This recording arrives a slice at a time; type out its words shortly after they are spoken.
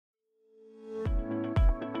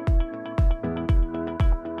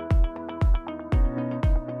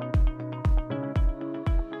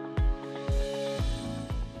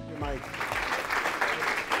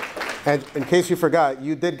And in case you forgot,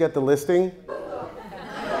 you did get the listing.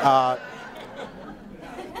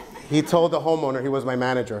 He told the homeowner he was my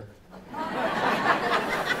manager.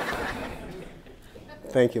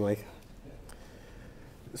 Thank you, Mike.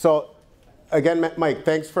 So, again, Mike,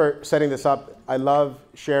 thanks for setting this up. I love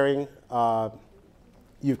sharing.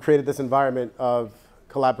 You've created this environment of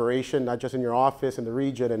collaboration, not just in your office, in the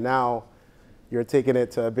region, and now you're taking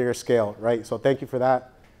it to a bigger scale, right? So thank you for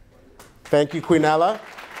that. Thank you, Quinella,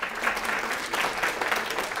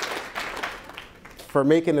 for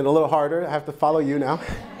making it a little harder. I have to follow you now.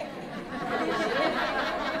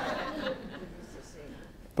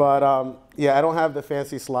 But yeah, I don't have the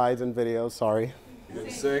fancy slides and videos, sorry. You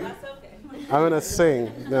gonna sing? I'm gonna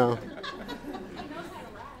sing, no.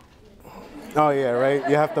 Oh yeah, right?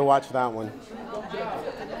 You have to watch that one.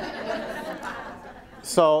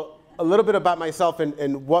 So a little bit about myself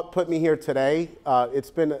and what put me here today. It's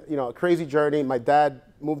been a crazy journey. My dad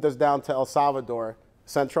moved us down to El Salvador,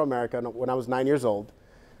 Central America, when I was 9 years old.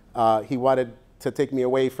 He wanted to take me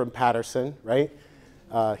away from Patterson, right?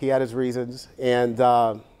 He had his reasons, and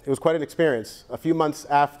it was quite an experience. A few months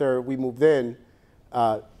after we moved in,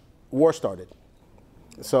 war started.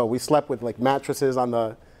 So we slept with like mattresses on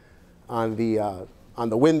the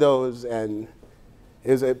windows, and it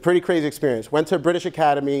was a pretty crazy experience. Went to a British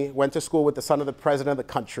academy, went to school with the son of the president of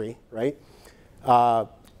the country, right?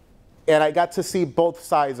 And I got to see both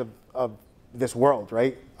sides of this world,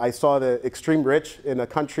 right? I saw the extreme rich in a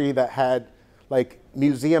country that had like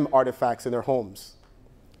museum artifacts in their homes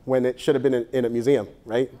when it should have been in a museum,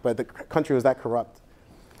 right? But the country was that corrupt.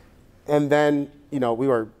 And then, we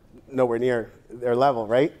were nowhere near their level,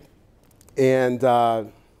 right? And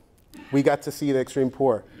we got to see the extreme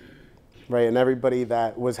poor, right? And everybody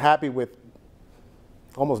that was happy with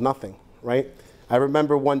almost nothing, right? I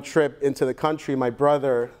remember one trip into the country, my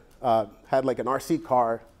brother had like an RC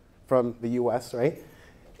car from the US, right?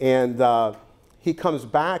 And he comes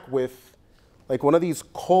back with like one of these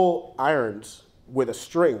coal irons with a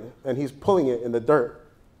string, and he's pulling it in the dirt,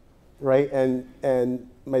 right? And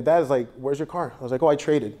my dad's like, "Where's your car?" I was like, "Oh, I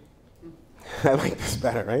traded." I like this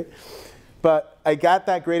better, right? But I got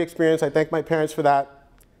that great experience. I thank my parents for that.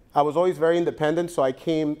 I was always very independent, so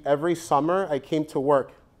every summer, I came to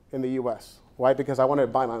work in the US. Why? Because I wanted to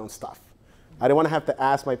buy my own stuff. I didn't want to have to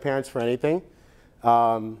ask my parents for anything.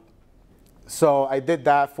 So I did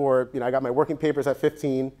that for, I got my working papers at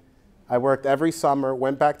 15. I worked every summer,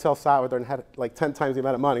 went back to El Salvador and had like 10 times the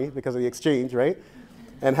amount of money because of the exchange, right?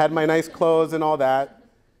 And had my nice clothes and all that.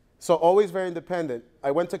 So always very independent.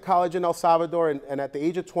 I went to college in El Salvador, and at the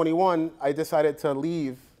age of 21, I decided to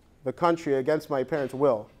leave the country against my parents'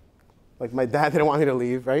 will. Like my dad didn't want me to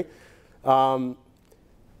leave, right?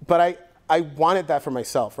 But I wanted that for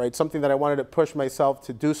myself, right? Something that I wanted to push myself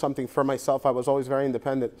to do something for myself. I was always very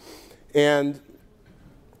independent. And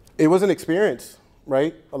it was an experience,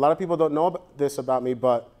 right? A lot of people don't know this about me,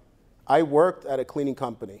 but I worked at a cleaning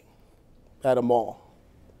company at a mall.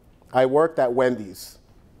 I worked at Wendy's,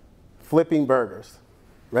 flipping burgers,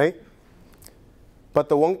 right? But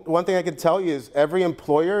the one thing I can tell you is every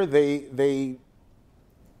employer, they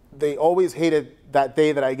always hated that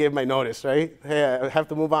day that I gave my notice, right? Hey, I have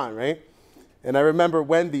to move on, right? And I remember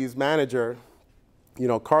Wendy's manager,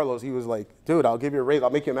 Carlos, he was like, "Dude, I'll give you a raise, I'll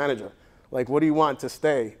make you a manager. Like, what do you want to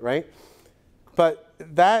stay, right?" But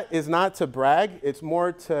that is not to brag. It's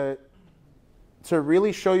more to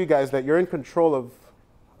really show you guys that you're in control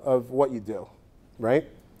of what you do, right?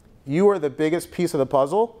 You are the biggest piece of the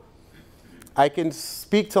puzzle. I can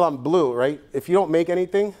speak till I'm blue, right? If you don't make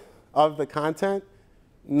anything of the content,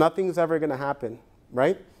 nothing's ever going to happen,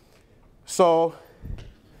 right? So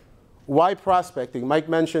why prospecting? Mike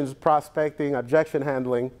mentions prospecting, objection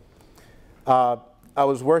handling. I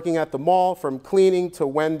was working at the mall, from cleaning to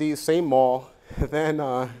Wendy's, same mall. Then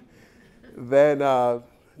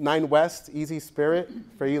 9 West, Easy Spirit,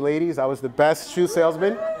 for you ladies. I was the best shoe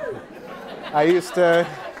salesman. I used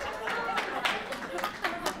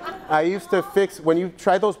to fix, when you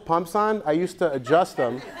try those pumps on, I used to adjust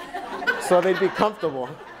them so they'd be comfortable.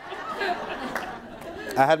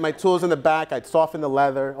 I had my tools in the back. I'd soften the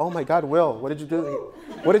leather. Oh my God, Will, what did you do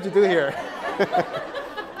here? What did you do here?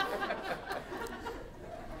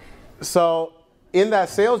 So in that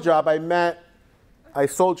sales job, I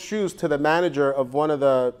sold shoes to the manager of one of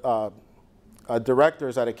the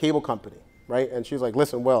directors at a cable company, right? And she's like,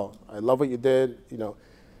 "Listen, Will, I love what you did.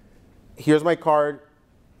 Here's my card.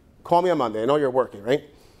 Call me on Monday. I know you're working, right?"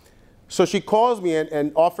 So she calls me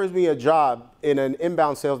and offers me a job in an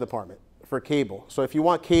inbound sales department for cable. So if you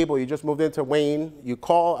want cable, you just moved into Wayne, you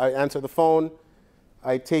call, I answer the phone,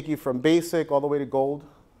 I take you from basic all the way to gold,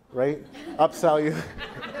 right? Upsell you.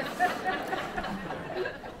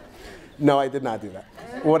 No, I did not do that.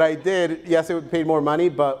 What I did, yes, it would pay more money,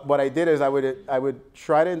 but what I did is I would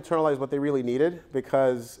try to internalize what they really needed,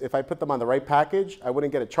 because if I put them on the right package, I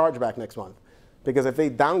wouldn't get a chargeback next month. Because if they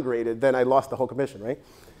downgraded, then I lost the whole commission, right?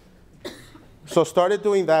 So started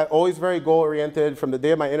doing that, always very goal-oriented. From the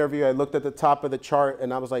day of my interview, I looked at the top of the chart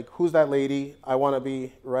and I was like, who's that lady? I want to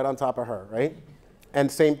be right on top of her, right? And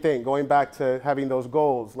same thing, going back to having those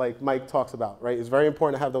goals like Mike talks about, right? It's very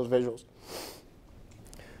important to have those visuals.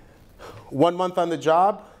 1 month on the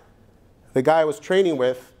job, the guy I was training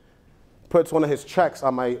with puts one of his checks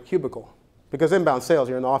on my cubicle. Because inbound sales,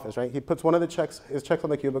 you're in the office, right? He puts one of his checks on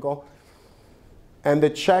the cubicle. And the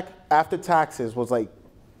check after taxes was like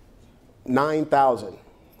 $9,000.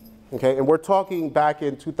 Okay, and we're talking back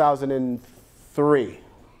in 2003.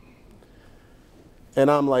 And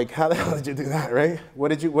I'm like, how the hell did you do that, right? What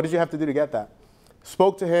did you have to do to get that?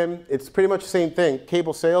 Spoke to him. It's pretty much the same thing,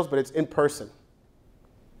 cable sales, but it's in person.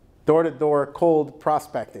 Door-to-door, cold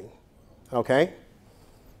prospecting, okay?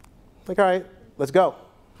 Like, all right, let's go,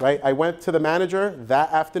 right? I went to the manager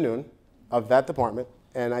that afternoon of that department,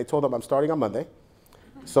 and I told him I'm starting on Monday,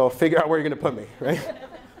 so figure out where you're gonna put me, right?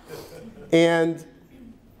 And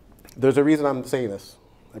there's a reason I'm saying this,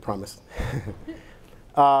 I promise.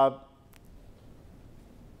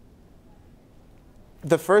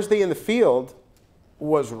 The first day in the field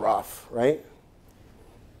was rough, right?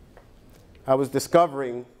 I was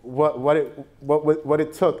discovering what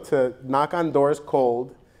it took to knock on doors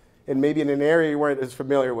cold, and maybe in an area you weren't as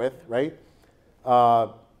familiar with, right?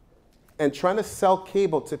 And trying to sell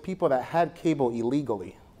cable to people that had cable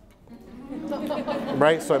illegally.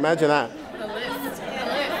 Right? So imagine that.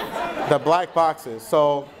 The black boxes.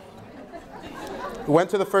 So went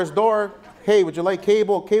to the first door. Hey, would you like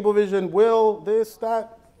cable? Cablevision, Will, this,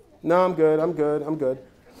 that? No, I'm good, I'm good, I'm good.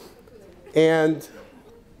 And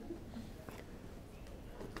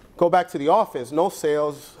go back to the office, no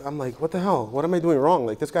sales. I'm like, what the hell? What am I doing wrong?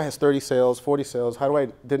 Like, this guy has 30 sales, 40 sales. How do I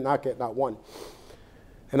did not get not one?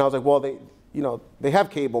 And I was like, well, they have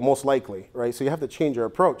cable most likely, right? So you have to change your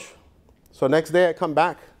approach. So next day I come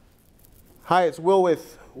back. Hi, it's Will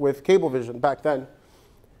with Cablevision back then.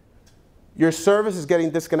 Your service is getting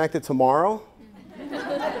disconnected tomorrow.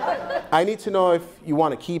 I need to know if you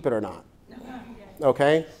want to keep it or not.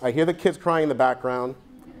 Okay? I hear the kids crying in the background.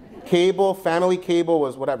 Cable, family cable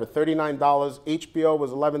was whatever, $39. HBO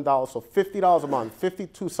was $11, so $50 a month,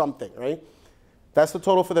 52 something, right? That's the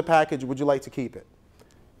total for the package. Would you like to keep it?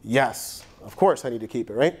 Yes, of course I need to keep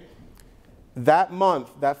it, right? That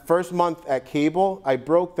month, that first month at cable, I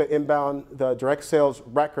broke the direct sales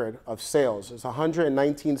record of sales. It's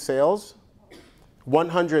 119 sales,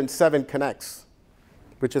 107 connects,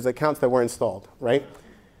 which is accounts that were installed, right?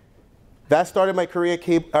 That started my career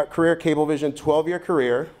Cablevision 12-year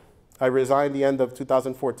career. I resigned the end of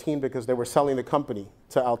 2014 because they were selling the company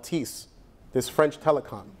to Altice, this French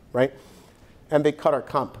telecom, right? And they cut our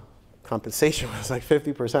compensation was like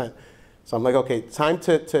 50%. So I'm like, okay, time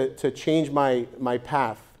to change my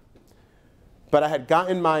path. But I had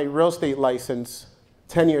gotten my real estate license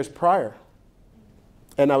 10 years prior.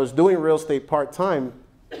 And I was doing real estate part-time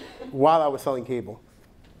while I was selling cable.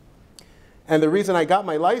 And the reason I got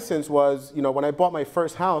my license was, when I bought my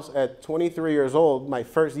first house at 23 years old, my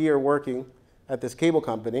first year working at this cable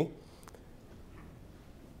company,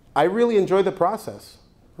 I really enjoyed the process,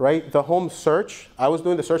 right? The home search, I was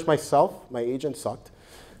doing the search myself. My agent sucked.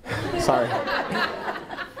 Sorry.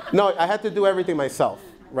 No, I had to do everything myself,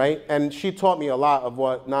 right? And she taught me a lot of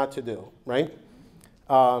what not to do, right?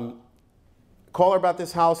 Call her about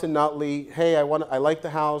this house in Nutley. Hey, I like the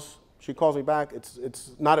house. She calls me back.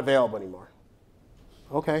 It's not available anymore.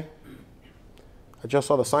 Okay. I just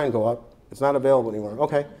saw the sign go up. It's not available anymore.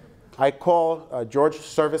 Okay. I call George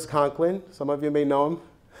Service Conklin. Some of you may know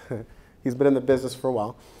him. He's been in the business for a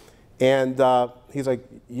while. And he's like,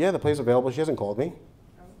 yeah, the place is available. She hasn't called me.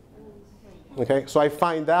 Okay. So I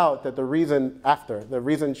find out that the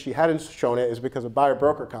reason she hadn't shown it is because of buyer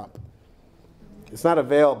broker comp. It's not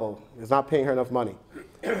available. It's not paying her enough money.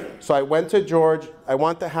 So I went to George. I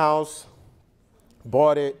want the house.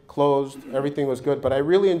 Bought it, closed, everything was good, but I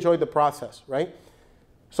really enjoyed the process, right?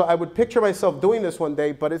 So I would picture myself doing this one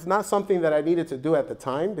day, but it's not something that I needed to do at the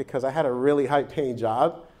time because I had a really high-paying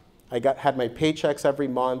job. I had my paychecks every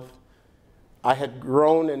month. I had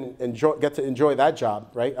grown and get to enjoy that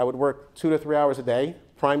job, right? I would work 2 to 3 hours a day,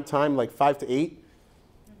 prime time, like 5 to 8,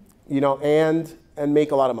 and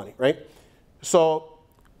make a lot of money, right? So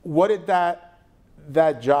what did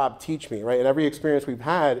that job teach me, right? And every experience we've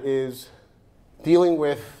had is dealing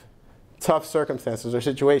with tough circumstances or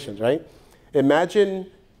situations, right? Imagine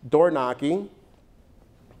door knocking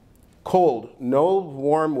Cold, no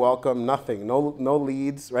warm welcome, nothing, no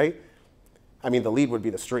leads, right? I mean, the lead would be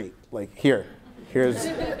the street, like here's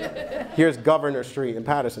Governor Street in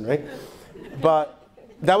Patterson, right? But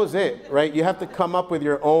that was it, right? You have to come up with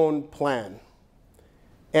your own plan.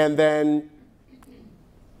 And then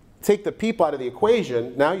take the people out of the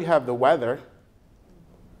equation. Now you have the weather,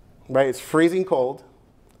 right? It's freezing cold.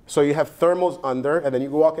 So you have thermals under, and then you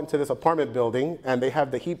walk into this apartment building, and they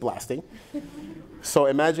have the heat blasting. So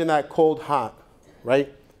imagine that cold hot,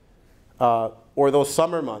 right? Or those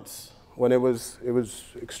summer months when it was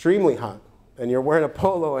extremely hot, and you're wearing a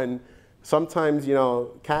polo and sometimes, you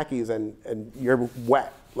know, khakis, and you're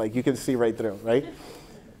wet. Like you can see right through, right?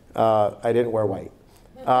 I didn't wear white.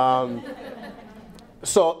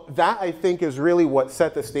 So that, I think, is really what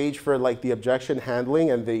set the stage for like the objection handling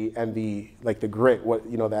and the like the grit. What,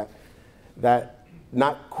 you know, that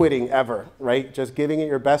not quitting ever, right? Just giving it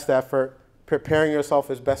your best effort, preparing yourself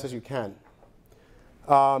as best as you can.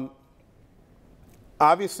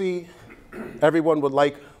 Obviously, everyone would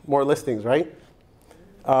like more listings, right?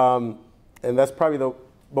 And that's probably the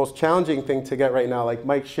most challenging thing to get right now. Like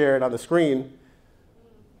Mike shared on the screen,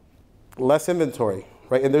 less inventory,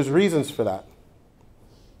 right? And there's reasons for that.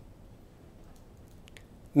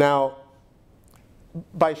 Now,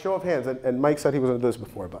 by show of hands, and Mike said he was going to do this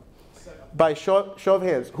before, but by show of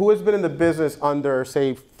hands, who has been in the business under,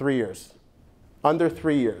 say, 3 years? Under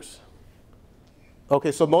 3 years.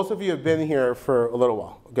 Okay, so most of you have been here for a little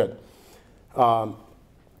while. Good.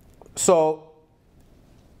 So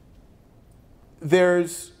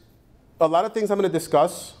there's a lot of things I'm going to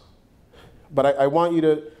discuss, but I want you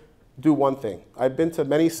to do one thing. I've been to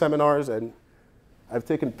many seminars, and I've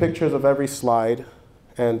taken pictures of every slide.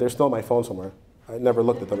 And they're still on my phone somewhere. I never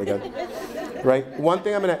looked at them again. Right? One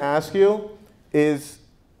thing I'm going to ask you is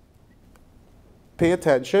pay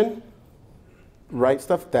attention, write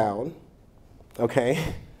stuff down,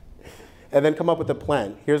 okay? And then come up with a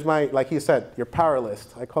plan. Here's my, like he said, your power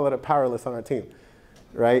list. I call it a power list on our team,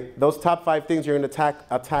 right? Those top 5 things you're going to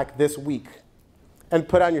attack this week and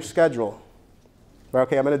put on your schedule.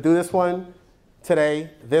 Okay, I'm going to do this one today,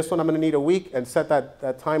 this one I'm going to need a week, and set that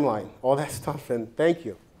timeline, all that stuff, and thank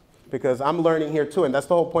you. Because I'm learning here too, and that's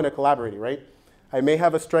the whole point of collaborating, right? I may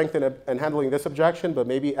have a strength in handling this objection, but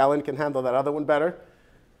maybe Ellen can handle that other one better,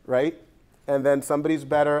 right? And then somebody's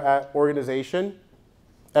better at organization.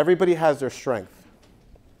 Everybody has their strength.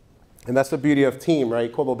 And that's the beauty of team,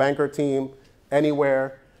 right? Coldwell Banker team,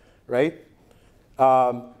 anywhere, right?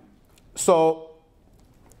 So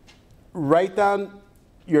write down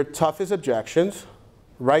your toughest objections,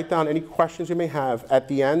 write down any questions you may have. At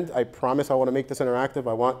the end, I promise I want to make this interactive.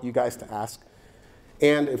 I want you guys to ask.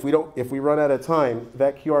 And if we run out of time,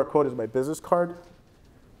 that QR code is my business card,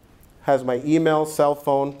 has my email, cell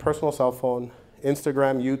phone, personal cell phone,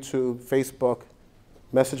 Instagram, YouTube, Facebook.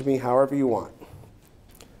 Message me however you want.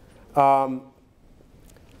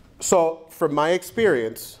 So from my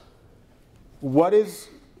experience,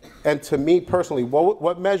 and to me personally,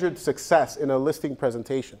 what measured success in a listing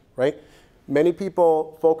presentation, right? Many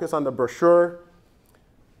people focus on the brochure,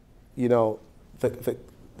 you know, the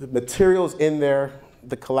materials in there,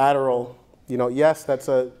 the collateral. You know, yes, that's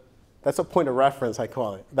a point of reference, I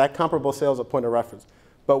call it. That comparable sale is a point of reference.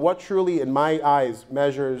 But what truly, in my eyes,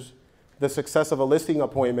 measures the success of a listing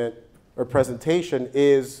appointment or presentation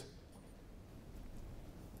is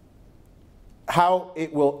how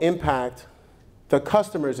it will impact the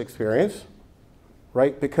customer's experience,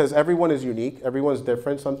 right? Because everyone is unique, everyone's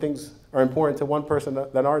different. Some things are important to one person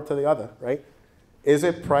that aren't to the other, right? Is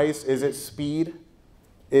it price? Is it speed?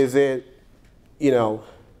 Is it, you know,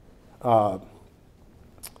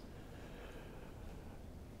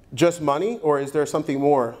 just money, or is there something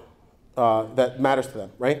more that matters to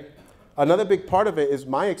them, right? Another big part of it is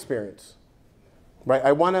my experience, right?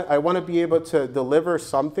 I want to be able to deliver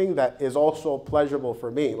something that is also pleasurable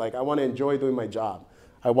for me. Like, I want to enjoy doing my job.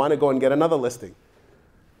 I want to go and get another listing.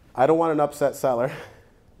 I don't want an upset seller,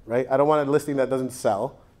 right? I don't want a listing that doesn't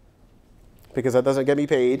sell because that doesn't get me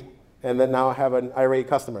paid, and then now I have an irate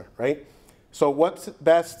customer, right? So what's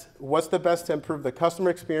the best to improve the customer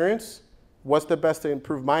experience? What's the best to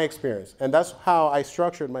improve my experience? And that's how I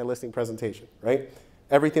structured my listing presentation, right?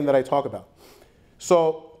 Everything that I talk about.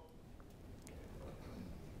 So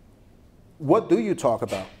what do you talk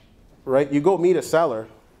about, right? You go meet a seller.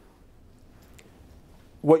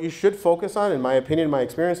 What you should focus on, in my opinion, my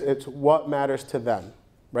experience, it's what matters to them,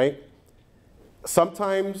 right?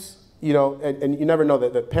 Sometimes, you know, and you never know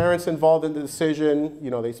that the parents involved in the decision,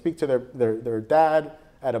 you know, they speak to their dad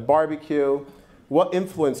at a barbecue. What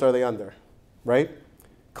influence are they under, right?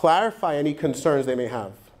 Clarify any concerns they may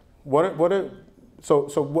have.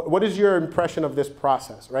 So what is your impression of this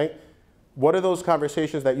process, right? What are those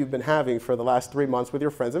conversations that you've been having for the last 3 months with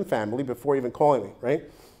your friends and family before even calling me, right?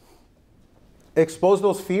 Expose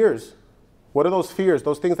those fears. What are those fears,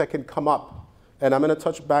 those things that can come up? And I'm going to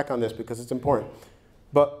touch back on this because it's important.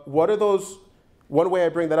 But what are those, one way I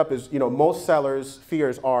bring that up is, most sellers'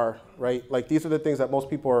 fears are, right? Like these are the things that most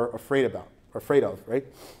people are afraid of, right?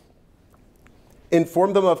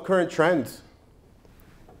 Inform them of current trends.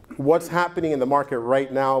 What's happening in the market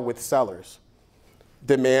right now with sellers?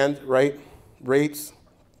 Demand, right? Rates,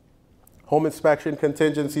 home inspection,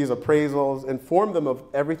 contingencies, appraisals. Inform them of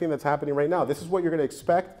everything that's happening right now. This is what you're going to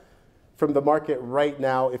expect from the market right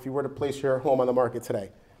now if you were to place your home on the market today.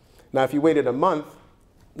 Now, if you waited a month,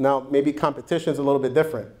 now maybe competition's a little bit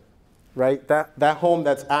different, right? That home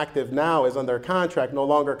that's active now is under contract, no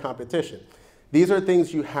longer competition. These are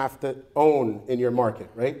things you have to own in your market,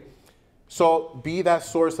 right? So be that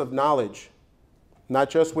source of knowledge, not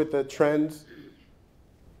just with the trends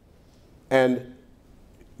and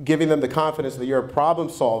giving them the confidence that you're a problem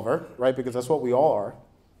solver, right? Because that's what we all are,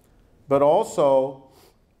 but also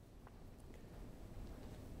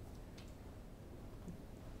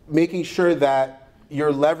making sure that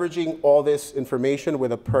you're leveraging all this information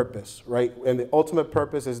with a purpose, right? And the ultimate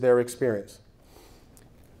purpose is their experience.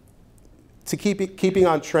 To keeping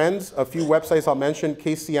on trends, a few websites I'll mention.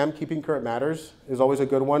 KCM, Keeping Current Matters, is always a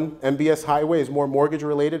good one. MBS Highway is more mortgage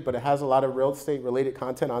related, but it has a lot of real estate related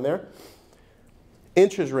content on there.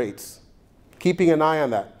 Interest rates, keeping an eye on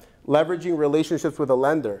that. Leveraging relationships with a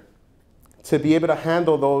lender to be able to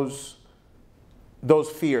handle those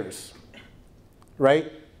fears,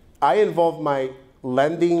 right? I involve my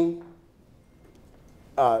lending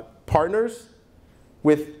partners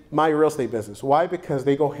with my real estate business. Why? Because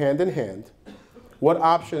they go hand in hand. What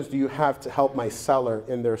options do you have to help my seller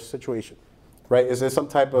in their situation, right? Is there some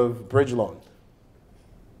type of bridge loan,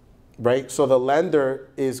 right? So the lender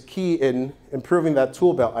is key in improving that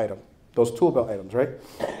tool belt item, those tool belt items, right?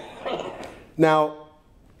 Now,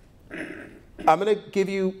 I'm gonna give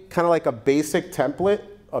you kind of like a basic template,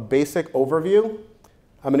 a basic overview.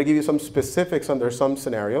 I'm gonna give you some specifics under some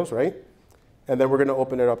scenarios, right? And then we're gonna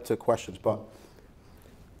open it up to questions. But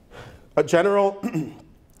a general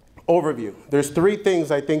overview. There's 3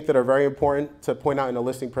 things I think that are very important to point out in a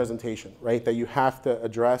listing presentation, right? That you have to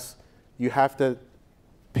address. You have to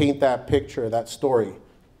paint that picture, that story.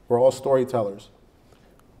 We're all storytellers.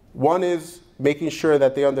 One is making sure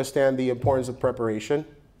that they understand the importance of preparation,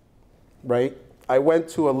 right? I went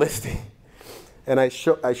to a listing and I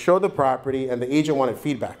showed the property and the agent wanted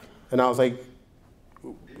feedback. And I was like,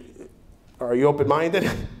 are you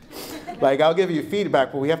open-minded? Like, I'll give you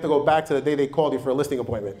feedback, but we have to go back to the day they called you for a listing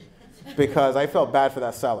appointment because I felt bad for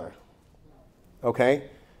that seller, okay?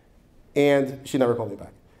 And she never called me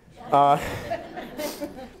back.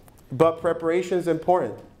 But preparation is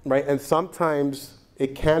important, right? And sometimes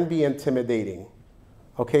it can be intimidating.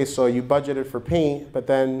 Okay, so you budgeted for paint, but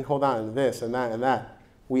then hold on, this and that and that.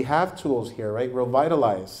 We have tools here, right?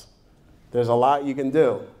 Revitalize. There's a lot you can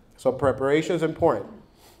do. So preparation is important.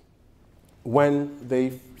 When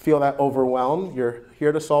they feel that overwhelmed, you're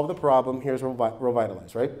here to solve the problem. Here's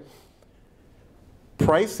Revitalize, right?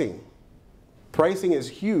 Pricing. Pricing is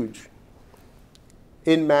huge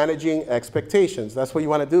in managing expectations. That's what you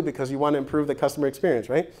want to do because you want to improve the customer experience,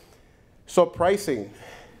 right? So pricing.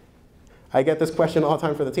 I get this question all the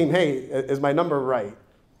time for the team. Hey, is my number right?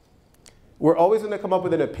 We're always going to come up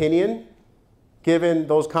with an opinion given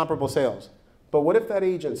those comparable sales. But what if that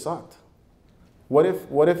agent sucked? What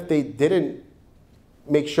if they didn't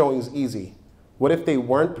make showings easy? What if they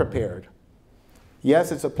weren't prepared?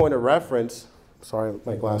 Yes, it's a point of reference. Sorry,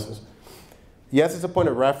 my glasses. Yes, it's a point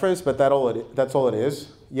of reference, but that's all it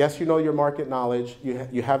is. Yes, you know your market knowledge.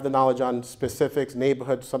 You have the knowledge on specifics,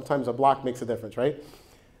 neighborhoods. Sometimes a block makes a difference, right?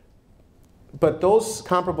 But those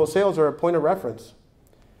comparable sales are a point of reference.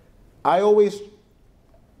 I always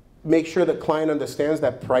make sure the client understands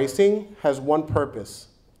that pricing has one purpose,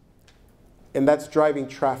 and that's driving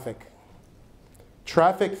traffic.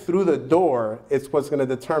 Traffic through the door is what's going to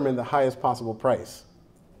determine the highest possible price.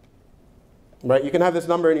 Right? You can have this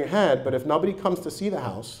number in your head, but if nobody comes to see the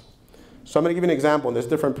house, so I'm going to give you an example, and there's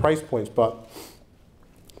different price points, but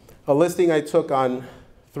a listing I took on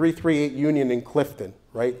 338 Union in Clifton,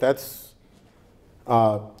 right? That's,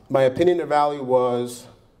 my opinion of value was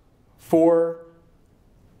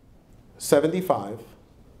 $475.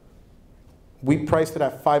 We priced it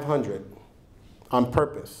at $500 on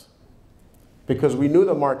purpose because we knew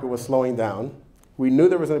the market was slowing down. We knew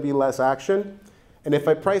there was going to be less action. And if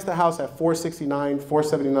I priced the house at $469,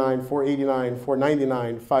 $479, $489,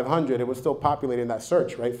 $499, $500, it would still populate in that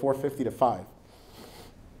search, right? $450 to $500.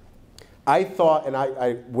 I thought, and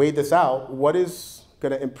I weighed this out, what is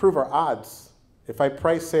going to improve our odds? If I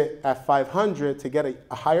price it at 500 to get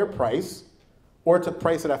a higher price, or to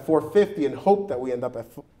price it at 450 and hope that we end up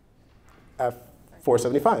at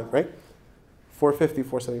 475, right? 450,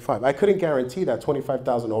 475. I couldn't guarantee that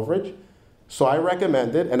 25,000 overage, so I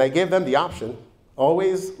recommended, and I gave them the option,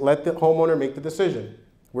 always let the homeowner make the decision.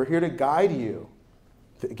 We're here to guide you.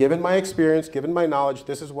 Given my experience, given my knowledge,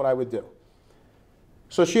 this is what I would do.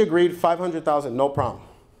 So she agreed, 500,000, no problem.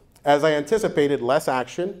 As I anticipated, less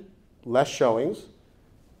action, less showings,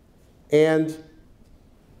 and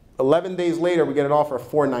 11 days later, we get an offer of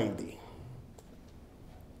 490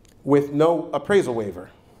 with no appraisal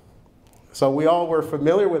waiver. So we all were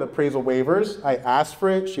familiar with appraisal waivers. I asked for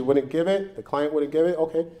it, she wouldn't give it, the client wouldn't give it,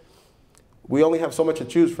 okay. We only have so much to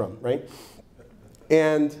choose from, right?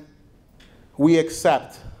 And we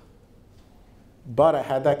accept. But I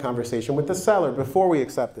had that conversation with the seller before we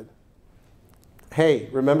accepted. Hey,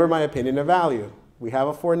 remember my opinion of value. We have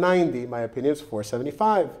a 490, my opinion is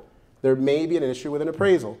 475. There may be an issue with an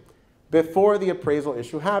appraisal. Before the appraisal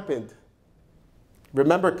issue happened,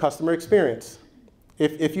 remember customer experience.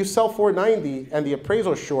 If you sell 490 and the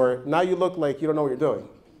appraisal is short, now you look like you don't know what you're doing.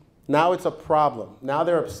 Now it's a problem. Now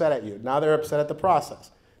they're upset at you. Now they're upset at the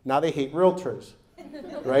process. Now they hate realtors,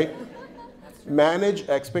 right? Manage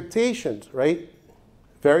expectations, right?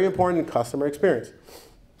 Very important in customer experience.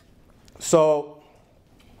 So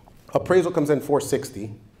appraisal comes in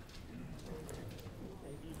 460.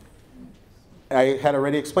 I had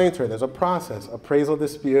already explained to her, there's a process, appraisal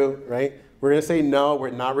dispute, right? We're going to say, no, we're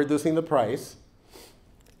not reducing the price.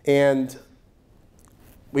 And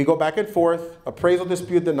we go back and forth, appraisal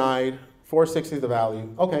dispute denied, 460 is the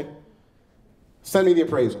value. Okay, send me the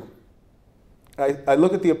appraisal. I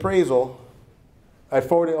look at the appraisal, I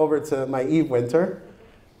forward it over to my Eve Winter,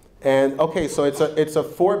 and okay, so it's a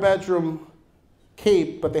 4-bedroom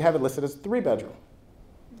Cape, but they have it listed as 3-bedroom.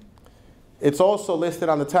 It's also listed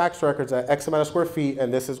on the tax records at X amount of square feet,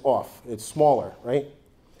 and this is off. It's smaller, right?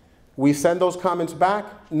 We send those comments back.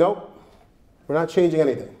 Nope, we're not changing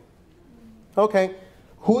anything. Okay,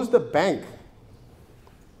 who's the bank?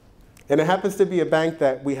 And it happens to be a bank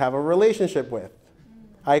that we have a relationship with.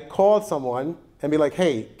 I called someone and be like,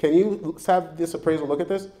 hey, can you have this appraisal look at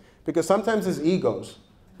this? Because sometimes it's egos,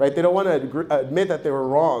 right? They don't want to admit that they were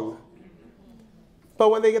wrong. But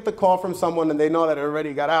when they get the call from someone and they know that it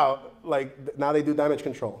already got out, like now they do damage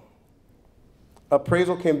control.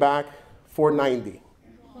 Appraisal came back 490,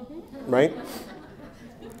 right?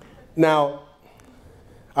 Now,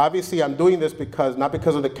 obviously I'm doing this because, not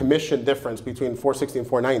because of the commission difference between 460 and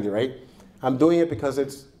 490, right? I'm doing it because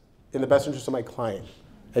it's in the best interest of my client.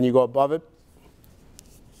 And you go above it.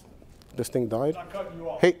 This thing died. I'm not cutting you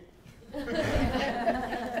off. Hey.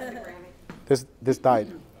 This died.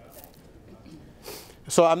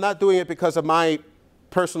 So I'm not doing it because of my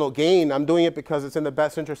personal gain. I'm doing it because it's in the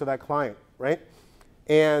best interest of that client, right?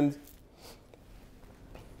 And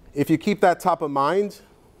if you keep that top of mind,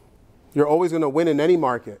 you're always going to win in any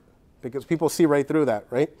market because people see right through that,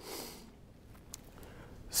 right?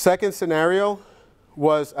 Second scenario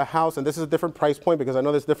was a house, and this is a different price point because I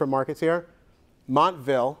know there's different markets here.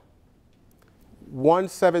 Montville,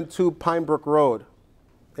 172 Pinebrook Road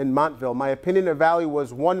in Montville. My opinion of value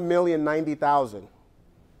was $1,090,000.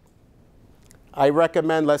 I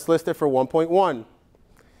recommend let's list it for 1.1.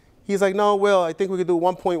 He's like, no, Will, I think we could do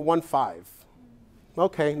 1.15.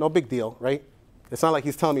 Okay, no big deal, right? It's not like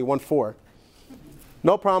he's telling me 1.4.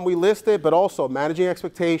 No problem, we list it, but also managing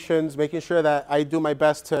expectations, making sure that I do my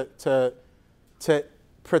best to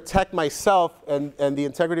protect myself and the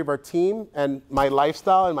integrity of our team and my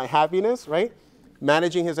lifestyle and my happiness, right?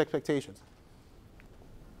 Managing his expectations.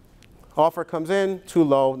 Offer comes in, too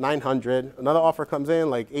low, 900. Another offer comes in,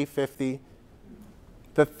 like 850.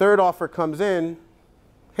 The third offer comes in,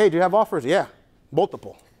 hey, do you have offers? Yeah,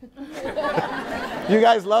 multiple. You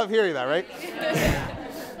guys love hearing that, right?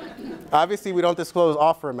 Obviously, we don't disclose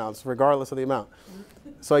offer amounts regardless of the amount.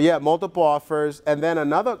 So yeah, multiple offers. And then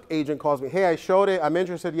another agent calls me, hey, I showed it, I'm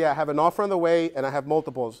interested. Yeah, I have an offer on the way and I have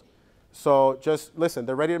multiples. So just listen,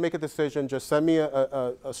 they're ready to make a decision. Just send me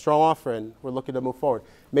a strong offer and we're looking to move forward.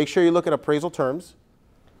 Make sure you look at appraisal terms,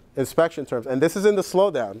 inspection terms. And this is in the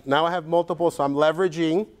slowdown. Now I have multiple, so I'm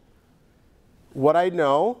leveraging what I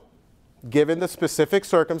know given the specific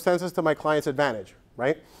circumstances to my client's advantage,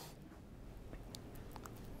 right?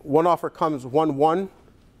 One offer comes 1.1,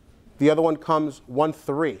 the other one comes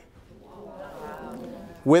 1.3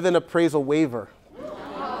 with an appraisal waiver.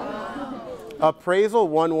 Appraisal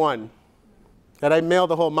 1.1. And I mailed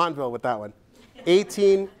the whole Montville with that one.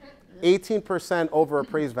 18% over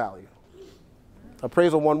appraised value.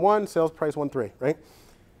 Appraisal 1-1, sales price 1-3, right?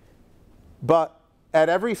 But at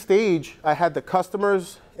every stage, I had the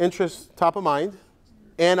customer's interest top of mind,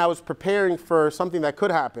 and I was preparing for something that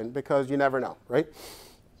could happen because you never know, right?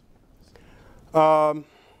 Hold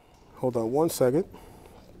on one second.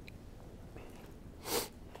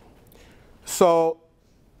 So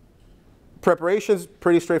preparation's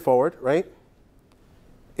pretty straightforward, right?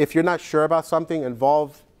 If you're not sure about something,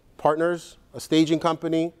 involve partners, a staging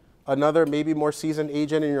company, another maybe more seasoned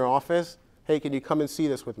agent in your office. Hey, can you come and see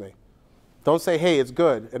this with me? Don't say, hey, it's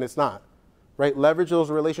good, and it's not, right? Leverage those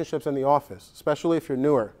relationships in the office, especially if you're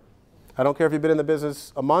newer. I don't care if you've been in the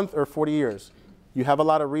business a month or 40 years. You have a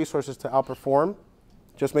lot of resources to outperform.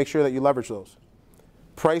 Just make sure that you leverage those.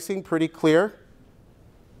 Pricing, pretty clear.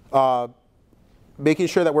 Making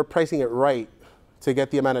sure that we're pricing it right to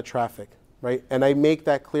get the amount of traffic, right? And I make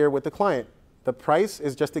that clear with the client. The price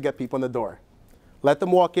is just to get people in the door. Let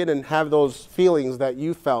them walk in and have those feelings that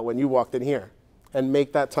you felt when you walked in here, and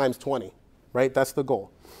make that times 20, right? That's the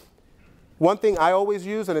goal. One thing I always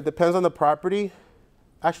use, and it depends on the property,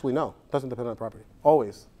 actually no, it doesn't depend on the property,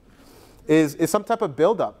 always, is some type of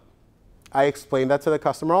buildup. I explain that to the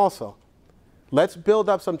customer also. Let's build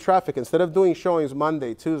up some traffic. Instead of doing showings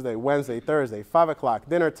Monday, Tuesday, Wednesday, Thursday, 5 o'clock,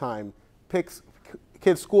 dinner time,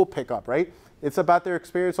 kids' school pickup, right? It's about their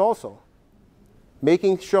experience also.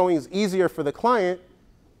 Making showings easier for the client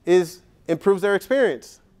improves their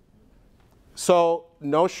experience. So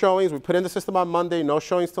no showings. We put in the system on Monday, no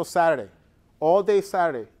showings till Saturday. All day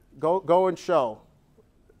Saturday, go and show.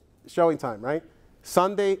 Showing time, right?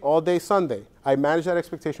 Sunday, all day Sunday. I manage that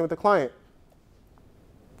expectation with the client.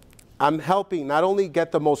 I'm helping not only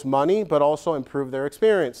get the most money, but also improve their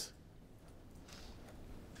experience.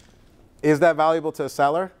 Is that valuable to a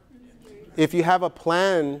seller? If you have a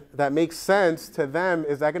plan that makes sense to them,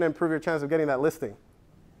 is that going to improve your chance of getting that listing?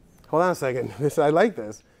 Hold on a second. I like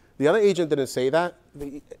this. The other agent didn't say that.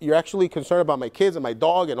 You're actually concerned about my kids and my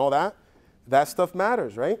dog and all that. That stuff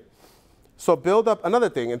matters, right? So build up another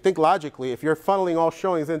thing and think logically. If you're funneling all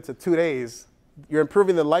showings into 2 days, you're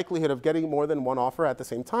improving the likelihood of getting more than one offer at the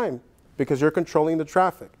same time because you're controlling the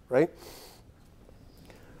traffic, right?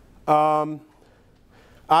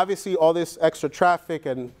 Obviously, all this extra traffic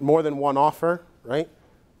and more than one offer, right,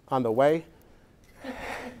 on the way.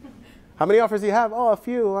 How many offers do you have? Oh, a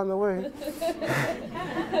few on the way.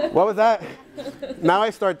 What was that? Now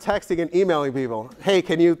I start texting and emailing people. Hey,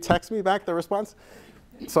 can you text me back the response?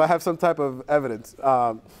 So I have some type of evidence.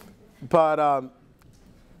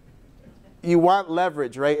 You want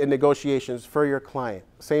leverage, right, in negotiations for your client.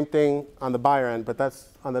 Same thing on the buyer end, but that's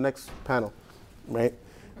on the next panel, right?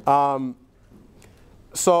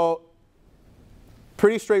 So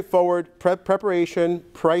pretty straightforward, preparation,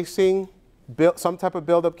 pricing, some type of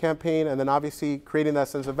build-up campaign, and then obviously creating that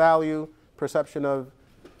sense of value, perception of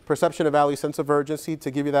value, sense of urgency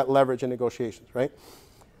to give you that leverage in negotiations, right?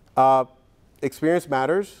 Experience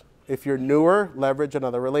matters. If you're newer, leverage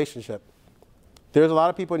another relationship. There's a lot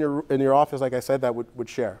of people in your office, like I said, that would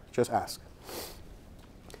share. Just ask.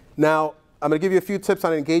 Now, I'm going to give you a few tips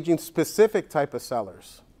on engaging specific type of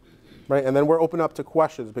sellers, right? And then we're open up to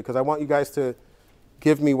questions because I want you guys to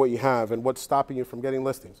give me what you have and what's stopping you from getting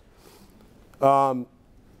listings.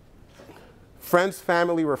 Friends,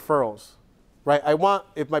 family, referrals, right?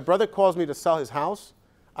 If my brother calls me to sell his house,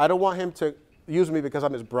 I don't want him to use me because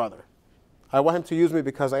I'm his brother. I want him to use me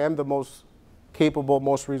because I am the most capable,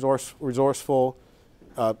 most resourceful,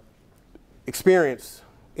 experienced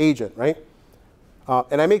agent, right?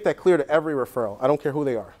 And I make that clear to every referral. I don't care who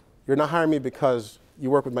they are. You're not hiring me because you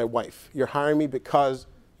work with my wife. You're hiring me because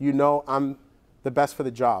you know I'm the best for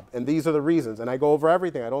the job. And these are the reasons. And I go over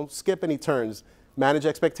everything. I don't skip any turns. Manage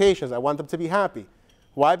expectations. I want them to be happy.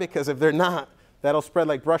 Why? Because if they're not, that'll spread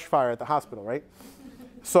like brush fire at the hospital, right?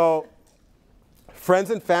 So friends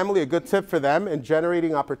and family, a good tip for them in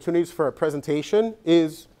generating opportunities for a presentation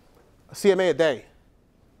is a CMA a day.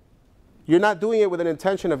 You're not doing it with an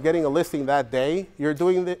intention of getting a listing that day. You're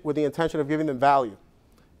doing it with the intention of giving them value.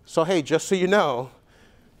 So hey, just so you know,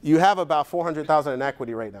 you have about $400,000 in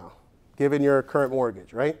equity right now, given your current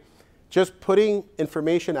mortgage, right? Just putting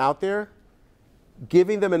information out there,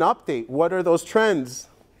 giving them an update. What are those trends?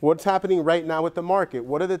 What's happening right now with the market?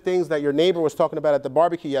 What are the things that your neighbor was talking about at the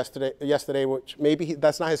barbecue yesterday, which maybe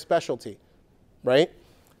that's not his specialty, right?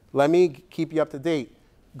 Let me keep you up to date.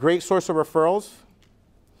 Great source of referrals.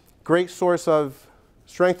 Great source of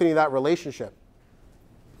strengthening that relationship,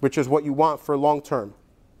 which is what you want for long term.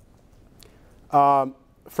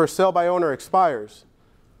 For sale by owner expires.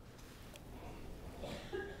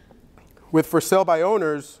 With for sale by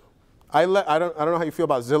owners, I don't know how you feel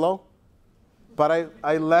about Zillow, But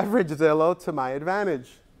I leverage Zillow to my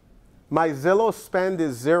advantage. My Zillow spend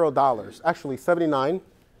is $0. Actually, 79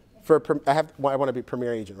 for, I want to be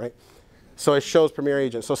Premier Agent, right? So it shows Premier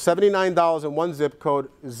Agent. So $79 in one zip code,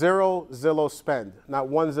 0 Zillow spend, not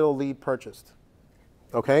 1 Zillow lead purchased.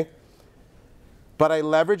 Okay? But I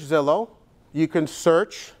leverage Zillow. You can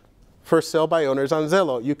search for sale by owners on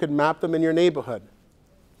Zillow. You can map them in your neighborhood.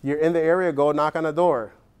 You're in the area, go knock on the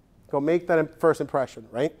door. Go make that first impression,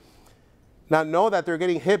 right? Now know that they're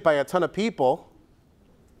getting hit by a ton of people.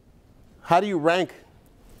 How do you rank?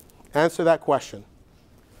 Answer that question.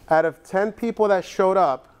 Out of 10 people that showed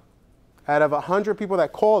up, out of 100 people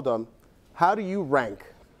that called them, how do you rank?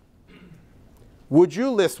 Would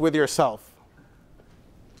you list with yourself?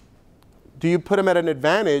 Do you put them at an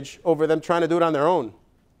advantage over them trying to do it on their own?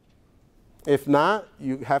 If not,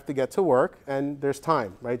 you have to get to work, and there's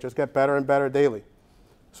time, right? Just get better and better daily.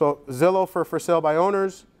 So Zillow for sale by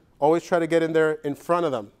owners, always try to get in there in front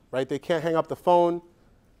of them, right? They can't hang up the phone.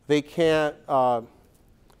 They can't, well,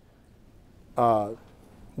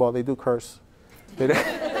 they do curse. They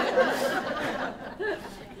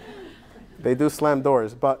do slam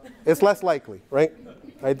doors, but it's less likely, right?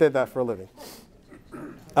 I did that for a living.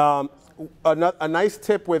 A nice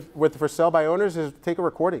tip with for sale by owners is take a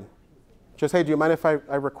recording. Just, hey, do you mind if I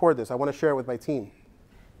record this? I want to share it with my team.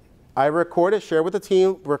 I record it, share it with the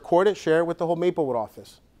team, record it, share it with the whole Maplewood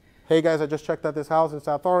office. Hey guys, I just checked out this house in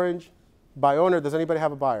South Orange. By owner, does anybody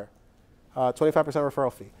have a buyer? 25%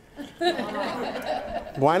 referral fee.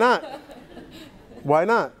 Why not? Why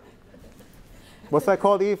not? What's that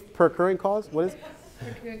called, Eve? Per occurring cause? What is it?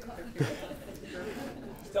 Per occurring cause.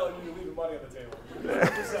 He's telling you to leave the money on the table.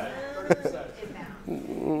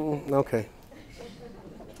 30%. Okay.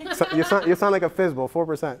 So you sound like a Fizzball,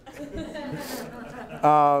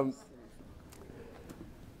 4%.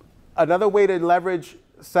 Another way to leverage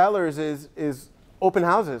sellers is open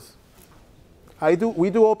houses. We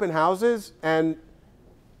do open houses and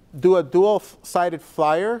do a dual-sided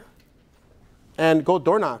flyer and go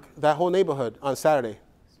door knock that whole neighborhood on Saturday.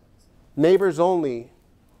 Neighbors only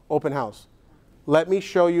open house. Let me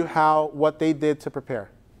show you what they did to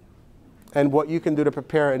prepare and what you can do to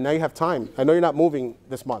prepare, and now you have time. I know you're not moving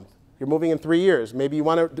this month. You're moving in 3 years. Maybe you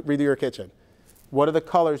want to redo your kitchen. What are the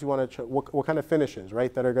colors you want to, what kind of finishes,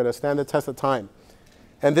 right, that are going to stand the test of time?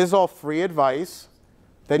 And this is all free advice.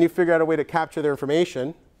 Then you figure out a way to capture their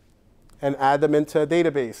information and add them into a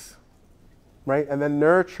database, right? And then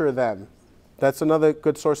nurture them. That's another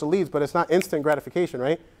good source of leads, but it's not instant gratification,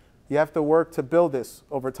 right? You have to work to build this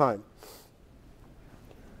over time.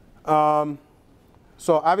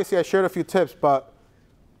 So obviously I shared a few tips, but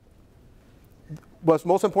what's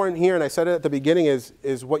most important here, and I said it at the beginning,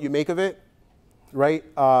 is what you make of it, right?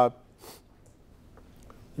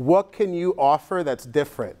 What can you offer that's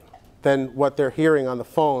different than what they're hearing on the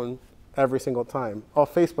phone every single time? Oh,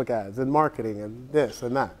 Facebook ads and marketing and this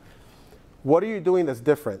and that. What are you doing that's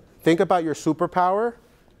different? Think about your superpower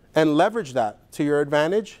and leverage that to your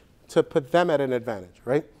advantage to put them at an advantage,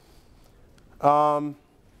 right? All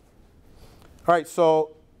right,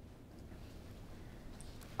 so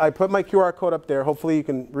I put my QR code up there. Hopefully you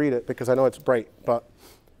can read it because I know it's bright. But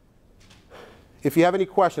if you have any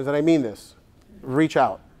questions, and I mean this, reach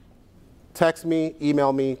out. Text me,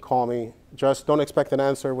 email me, call me. Just don't expect an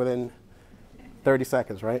answer within 30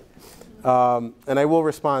 seconds, right? And I will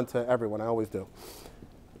respond to everyone. I always do.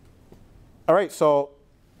 All right, so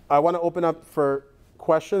I want to open up for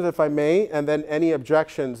questions, if I may, and then any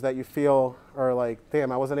objections that you feel are like,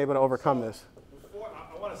 damn, I wasn't able to overcome this. Before,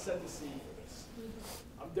 I want to set the scene for this.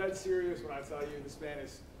 I'm dead serious when I tell you this man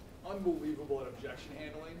is unbelievable at objection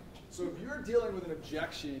handling. So if you're dealing with an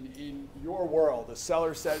objection in your world, the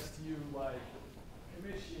seller says to you, like,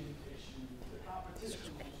 commission issue, the competition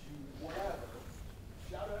issue, whatever,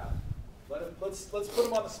 shout it out. Let's put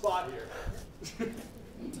him on the spot here.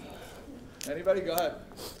 Anybody? Go ahead.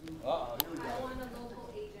 Uh-oh, here we go. I want a local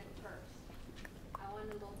agent first. I want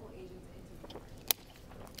a local agent to interview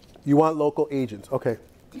first. You want local agents, okay.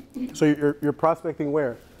 So you're prospecting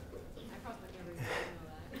where? I prospect everywhere,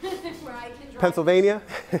 you know that. Where I can drive. Pennsylvania?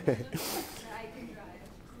 Where I can drive.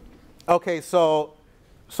 Okay, so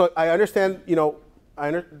I understand, you know,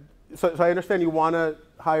 so I understand you want to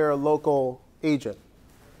hire a local agent.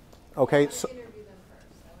 Okay, I want so to interview them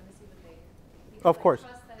first. I want to see what they do. Of course. I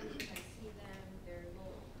trust them, I see them, they're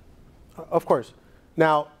local. of course.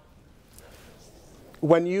 Now,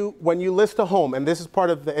 when you list a home, and this is part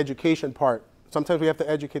of the education part, sometimes we have to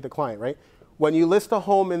educate the client, right? When you list a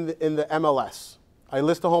home in the MLS, I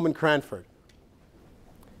list a home in Cranford.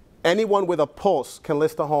 Anyone with a pulse can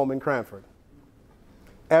list a home in Cranford.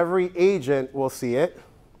 Every agent will see it.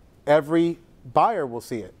 Every buyer will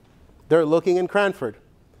see it. They're looking in Cranford.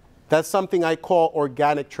 That's something I call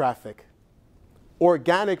organic traffic.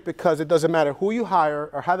 Organic because it doesn't matter who you hire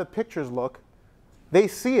or how the pictures look. They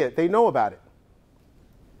see it. They know about it.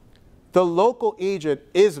 The local agent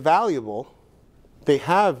is valuable. They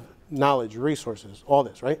have knowledge, resources, all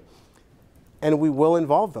this, right? And we will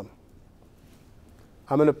involve them.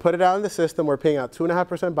 I'm going to put it out in the system. We're paying out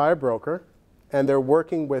 2.5% buyer broker, and they're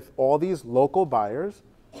working with all these local buyers,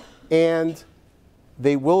 and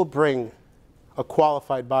they will bring a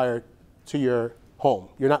qualified buyer to your home.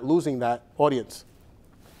 You're not losing that audience.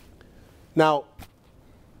 Now,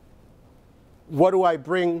 what do I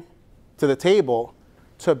bring to the table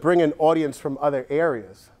to bring an audience from other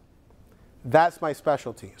areas? That's my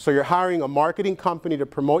specialty. So you're hiring a marketing company to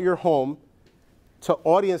promote your home to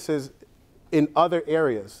audiences in other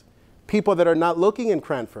areas, people that are not looking in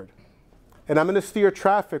Cranford. And I'm going to steer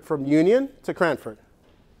traffic from Union to Cranford.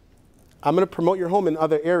 I'm going to promote your home in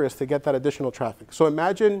other areas to get that additional traffic. So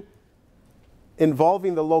imagine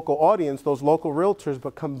involving the local audience, those local realtors,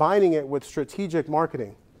 but combining it with strategic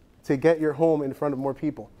marketing to get your home in front of more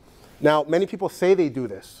people. Now, many people say they do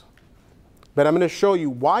this, but I'm going to show you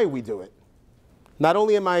why we do it. Not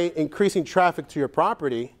only am I increasing traffic to your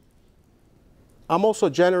property, I'm also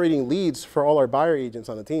generating leads for all our buyer agents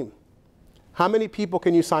on the team. How many people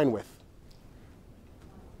can you sign with?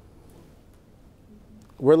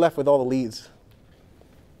 We're left with all the leads.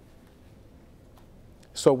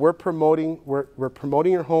 So we're promoting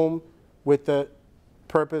your home with the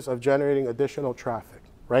purpose of generating additional traffic,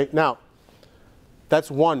 right? Now,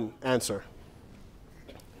 that's one answer.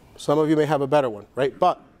 Some of you may have a better one, right?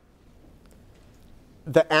 But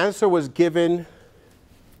the answer was given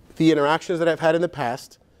the interactions that I've had in the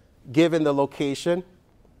past, given the location,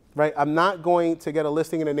 right? I'm not going to get a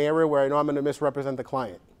listing in an area where I know I'm going to misrepresent the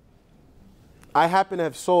client. I happen to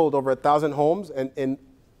have sold over 1,000 homes in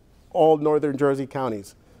all northern Jersey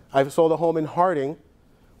counties. I've sold a home in Harding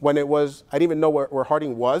when it was, I didn't even know where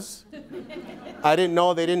Harding was. I didn't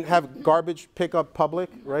know they didn't have garbage pickup public,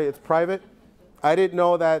 right? It's private. I didn't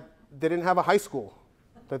know that they didn't have a high school,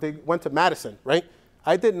 that they went to Madison, right?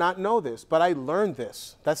 I did not know this, but I learned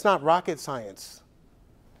this. That's not rocket science.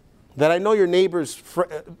 That I know your neighbor's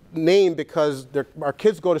name because our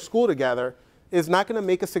kids go to school together is not going to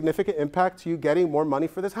make a significant impact to you getting more money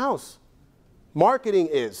for this house. Marketing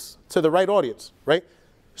is to the right audience, right?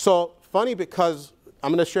 So funny because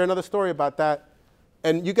I'm going to share another story about that,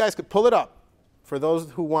 and you guys could pull it up for those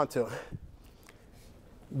who want to.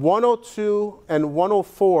 102 and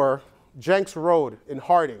 104 Jenks Road in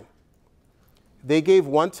Harding. They gave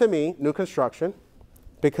one to me, new construction,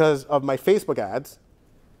 because of my Facebook ads,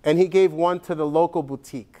 and he gave one to the local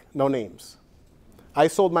boutique, no names. I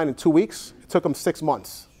sold mine in 2 weeks. It took him 6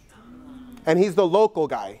 months. And he's the local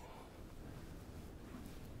guy.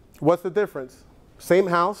 What's the difference? Same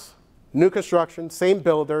house, new construction, same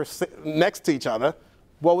builder, next to each other.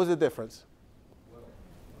 What was the difference?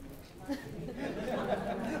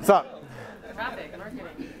 What's up? Traffic,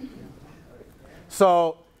 marketing.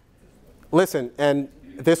 So, listen, and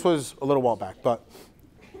this was a little while back, but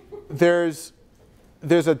there's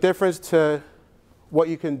a difference to what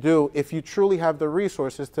you can do if you truly have the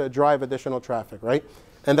resources to drive additional traffic, right?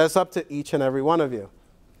 And that's up to each and every one of you,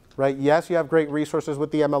 right? Yes, you have great resources with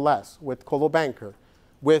the MLS, with Coldwell Banker,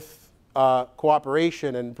 with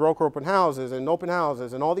cooperation and broker open houses and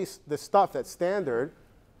all this stuff that's standard.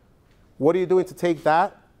 What are you doing to take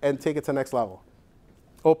that and take it to the next level?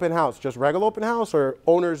 Open house, just regular open house, or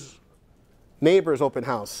owner's neighbor's open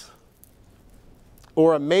house,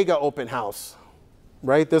 or a mega open house,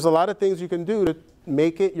 right? There's a lot of things you can do to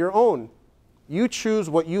make it your own. You choose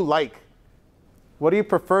what you like. What do you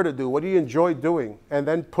prefer to do? What do you enjoy doing? And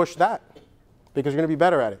then push that, because you're going to be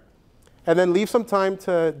better at it. And then leave some time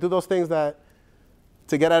to do those things to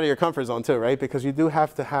get out of your comfort zone too, right? Because you do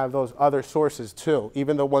have to have those other sources too,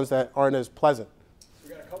 even the ones that aren't as pleasant. We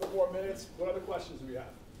got a couple more minutes. What other questions do we have?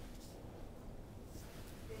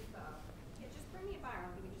 Yeah, just bring me a buyer.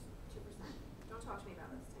 I'll give you just 2%. Don't talk to me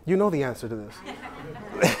about this. You know the answer to this.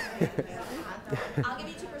 I'll give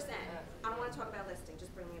you 2%. I don't want to talk about listing.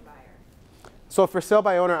 Just bring me a buyer. So for sale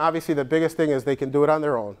by owner, obviously the biggest thing is they can do it on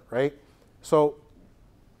their own, right? So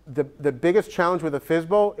the biggest challenge with a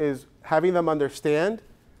FSBO is having them understand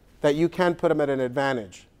that you can put them at an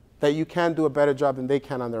advantage, that you can do a better job than they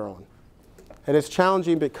can on their own. And it's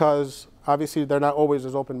challenging because obviously they're not always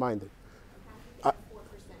as open-minded. How do you get 4%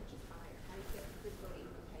 just buyer? How do you get the FSBO to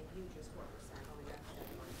even pay you just 4% on the rest of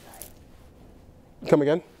one side? Come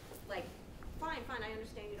again? Like, fine, I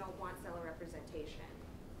understand you don't want seller representation.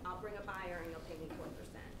 I'll bring a buyer and you'll pay me 4%.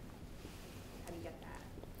 How do you get that?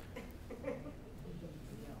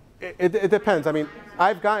 It depends. I mean,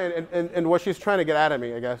 I've gotten, and what she's trying to get out of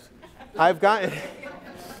me, I guess, I've gotten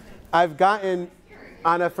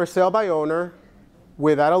on a for sale by owner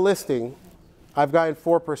without a listing, I've gotten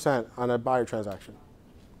 4% on a buyer transaction.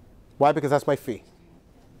 Why? Because that's my fee.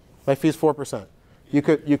 My fee is 4%. You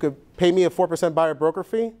could pay me a 4% buyer broker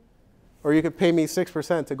fee, or you could pay me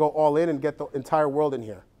 6% to go all in and get the entire world in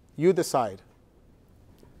here. You decide.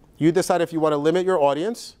 You decide if you want to limit your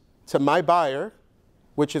audience to my buyer,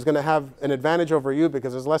 which is going to have an advantage over you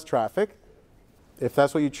because there's less traffic, if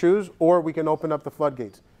that's what you choose, or we can open up the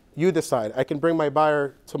floodgates. You decide. I can bring my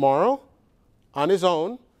buyer tomorrow on his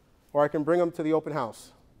own, or I can bring him to the open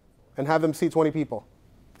house and have them see 20 people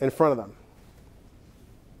in front of them.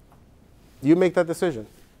 You make that decision.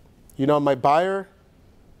 You know, my buyer,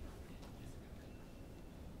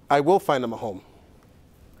 I will find him a home.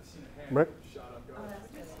 Right? I'm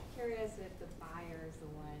just curious if the buyer is the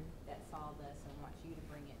one that saw this and wants you to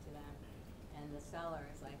bring it to them, and the seller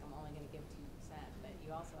is like, I'm only going to give 2%, but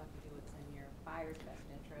you also have to do what's in your buyer's best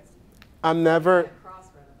interest. I'm never,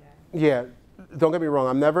 Crossroad there. yeah, don't get me wrong.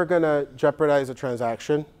 I'm never going to jeopardize a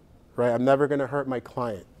transaction, right? I'm never going to hurt my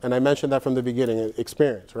client. And I mentioned that from the beginning,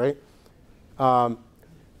 experience, right?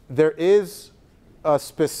 There is a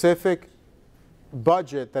specific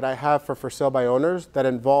budget that I have for sale by owners that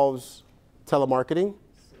involves telemarketing,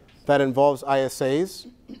 that involves ISAs,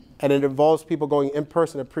 and it involves people going in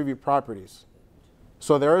person to preview properties.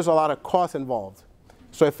 So there is a lot of cost involved.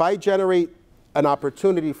 So if I generate an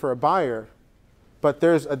opportunity for a buyer, but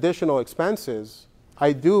there's additional expenses,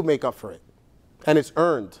 I do make up for it. And it's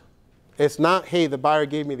earned. It's not, hey, the buyer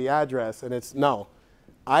gave me the address, and it's, no.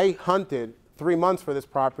 I hunted 3 months for this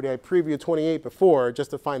property. I previewed 28 before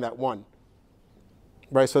just to find that one.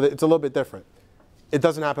 Right, so it's a little bit different. It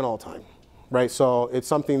doesn't happen all the time, right? So it's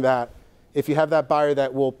something that if you have that buyer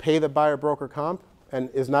that will pay the buyer broker comp and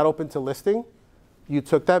is not open to listing, you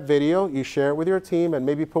took that video, you share it with your team, and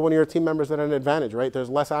maybe put one of your team members at an advantage, right? There's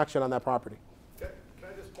less action on that property. Okay. Can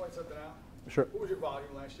I just point something out? Sure. What was your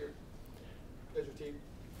volume last year as your team?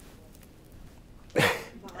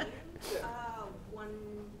 Volume?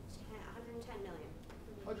 110 million.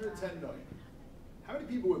 110 million. How many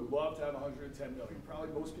people would love to have 110 million? Probably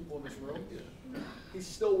most people in this room. He's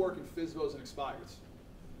still working FSBOs and expireds.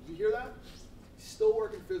 Did you hear that? He's still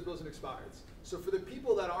working FSBOs and expireds. So for the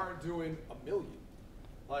people that aren't doing a million,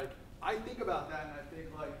 like, I think about that and I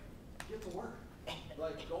think, like, get to work.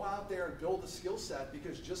 Like, go out there and build a skill set,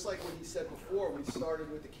 because just like what he said before, we started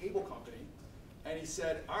with the cable company, and he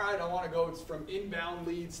said, all right, I want to go from inbound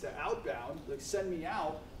leads to outbound, like, send me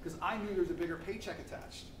out, because I knew there's a bigger paycheck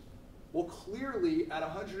attached. Well, clearly, at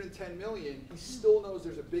 110 million, he still knows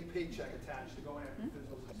there's a big paycheck attached to going after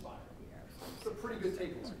FSBOs and expireds. It's a pretty good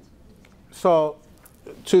takeaway. So,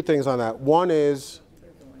 two things on that. One is,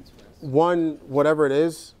 whatever it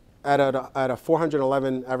is, at a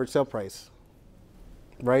 411 average sale price,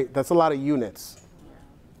 right? That's a lot of units,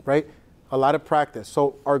 right? A lot of practice.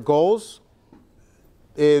 So our goals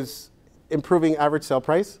is improving average sale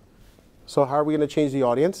price. So how are we going to change the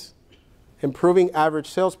audience? Improving average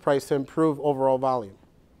sales price to improve overall volume,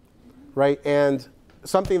 right? And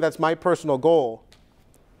something that's my personal goal,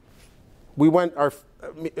 we've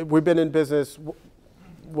been in business,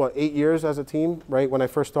 what, 8 years as a team, right, when I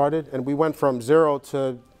first started, and we went from 0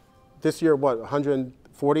 to this year, what,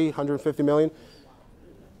 140, 150 million?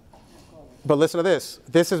 But listen to this.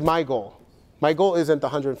 This is my goal. My goal isn't the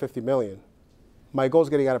 150 million. My goal is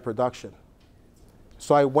getting out of production.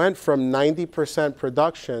 So I went from 90%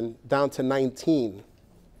 production down to 19%.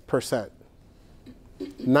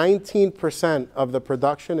 19% of the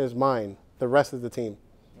production is mine. The rest is the team.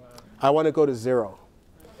 Wow. I want to go to 0.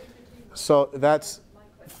 So that's,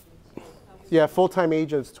 yeah, full-time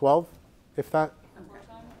agents 12, if that.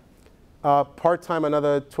 Part-time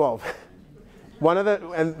another 12. One of the,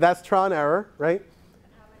 and that's trial and error, right?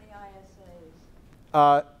 How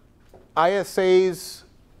many ISAs? ISAs,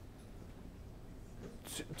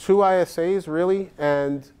 2 ISAs really,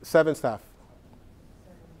 and 7 staff.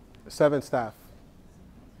 7 staff,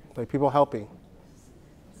 like people helping.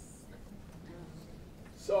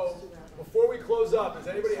 So before we close up, does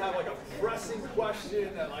anybody have like a pressing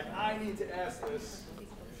question that, like, I need to ask this?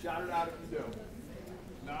 Shout it out if you do.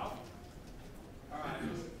 No? All right.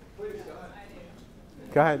 Please go ahead.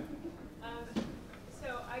 Go ahead.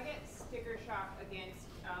 So I get sticker shock against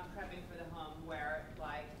prepping for the home, where,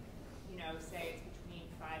 like, you know, say it's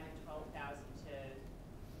between $5,000 and $12,000 to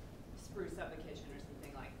spruce up a kitchen or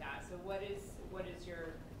something like that. So what is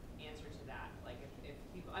your answer to that? Like, if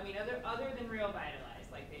people, I mean, other than Real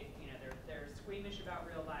Vitalize, like they're squeamish about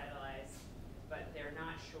Real Vitalize, but they're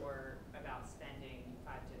not sure about spending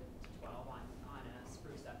 $5,000 to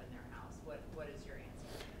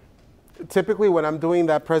typically when I'm doing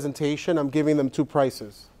that presentation, I'm giving them two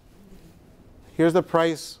prices. Here's the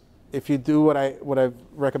price if you do what I've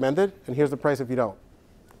recommended, and here's the price if you don't.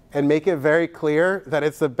 And make it very clear that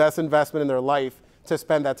it's the best investment in their life to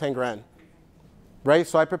spend that 10 grand. Right?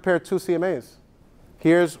 So I prepared 2 CMAs.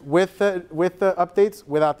 Here's with the updates,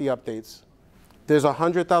 without the updates. There's a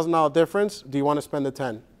 $100,000 difference. Do you want to spend the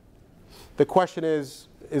 10? The question is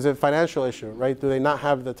it a financial issue, right? Do they not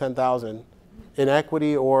have the 10,000 in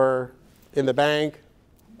equity or in the bank?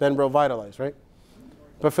 Then revitalize, right?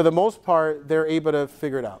 But for the most part, they're able to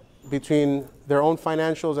figure it out between their own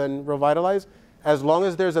financials and revitalize, as long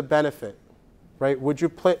as there's a benefit, right? Would you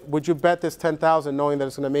bet this 10,000 knowing that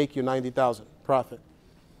it's going to make you 90,000 profit?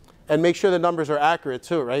 And make sure the numbers are accurate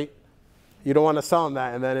too, right? You don't want to sell them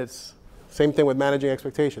that, and then it's same thing with managing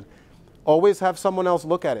expectation. Always have someone else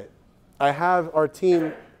look at it. I have our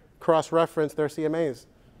team cross-reference their CMAs.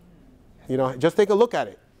 You know, just take a look at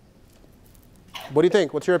it. What do you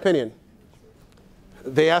think? What's your opinion?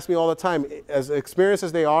 They ask me all the time, as experienced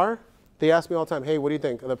as they are, they ask me all the time, hey, what do you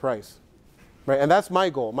think of the price? Right? And that's my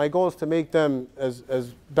goal. My goal is to make them as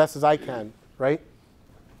best as I can, right?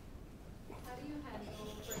 How do you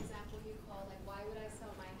handle, for example, you call, like, why would I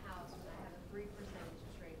sell my house when I have a 3%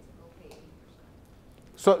 interest rate to go pay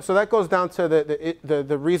 8%? So that goes down to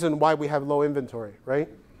the reason why we have low inventory, right?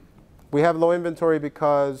 We have low inventory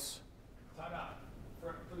because... Time out.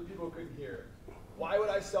 For the people who couldn't hear, why would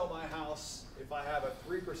I sell my house if I have a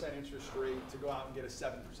 3% interest rate to go out and get a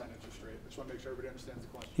 7% interest rate? I just want to make sure everybody understands the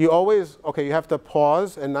question. You always, okay, you have to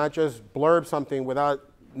pause and not just blurb something without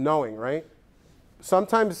knowing, right?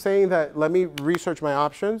 Sometimes saying that, let me research my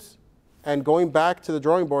options, and going back to the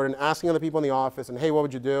drawing board and asking other people in the office, and hey, what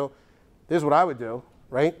would you do? This is what I would do,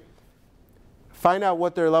 right? Find out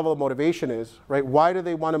what their level of motivation is, right? Why do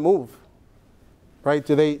they want to move, right?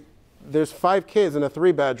 There's 5 kids in a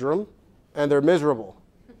 3-bedroom, and they're miserable,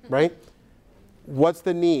 right? What's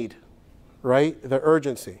the need, right? The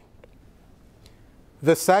urgency.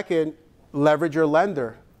 The second, leverage your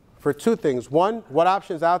lender for 2 things. One, what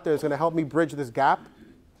options out there is going to help me bridge this gap?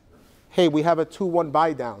 Hey, we have a 2-1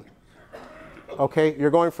 buy down. Okay, you're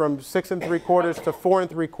going from 6 3/4 to 4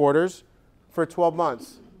 3/4 for 12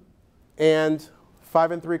 months, and 5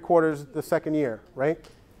 3/4 the second year, right?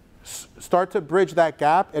 Start to bridge that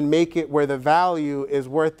gap and make it where the value is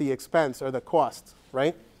worth the expense or the cost,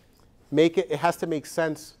 right? It has to make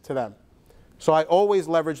sense to them. So I always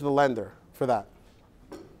leverage the lender for that.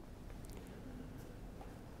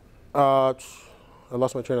 I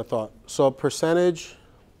lost my train of thought. So percentage,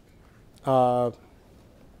 another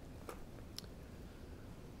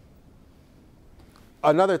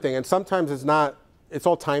thing, and sometimes it's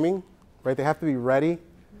all timing, right? They have to be ready.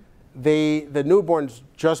 The newborn's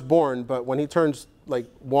just born, but when he turns like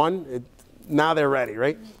 1, now they're ready,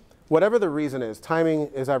 right? Whatever the reason is, timing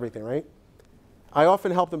is everything, right? I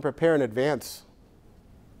often help them prepare in advance.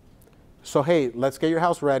 So hey, let's get your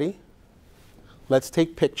house ready. Let's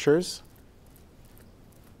take pictures.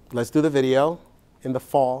 Let's do the video in the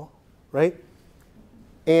fall, right?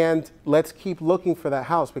 And let's keep looking for that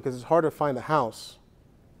house because it's hard to find the house.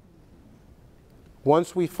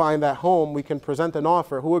 Once we find that home, we can present an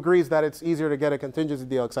offer. Who agrees that it's easier to get a contingency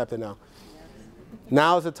deal accepted now?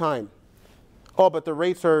 Now is the time. Oh, but the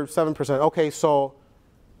rates are 7%. Okay, so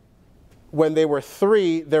when they were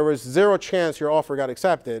 3, there was 0 chance your offer got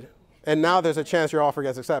accepted. And now there's a chance your offer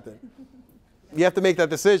gets accepted. You have to make that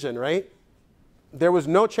decision, right? There was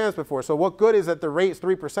no chance before. So what good is that the rate is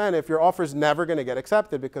 3% if your offer is never going to get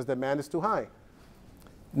accepted because demand is too high?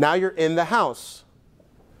 Now you're in the house.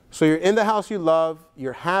 So you're in the house you love,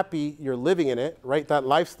 you're happy, you're living in it, right? That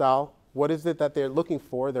lifestyle, what is it that they're looking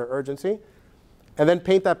for, their urgency? And then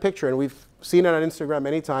paint that picture. And we've seen it on Instagram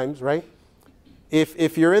many times, right?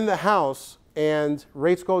 If you're in the house and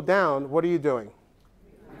rates go down, what are you doing?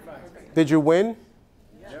 Did you win?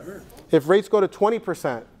 Yes. If rates go to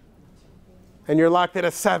 20% and you're locked in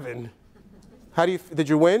at 7, did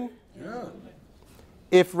you win? Yeah.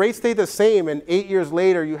 If rates stay the same and 8 years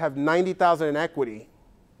later you have 90,000 in equity,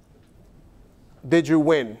 did you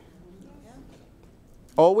win? Yeah.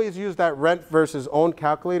 Always use that rent versus own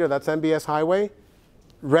calculator. That's MBS Highway.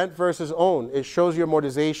 Rent versus own. It shows your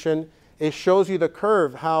amortization. It shows you the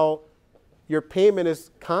curve, how your payment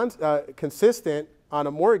is consistent on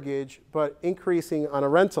a mortgage, but increasing on a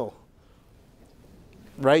rental.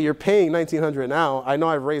 Right? You're paying $1,900 now. I know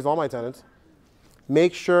I've raised all my tenants.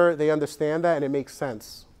 Make sure they understand that and it makes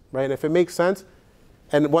sense. Right? And if it makes sense,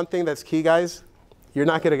 and one thing that's key, guys, you're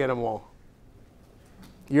not going to get them all.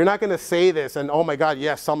 You're not going to say this and, oh my God,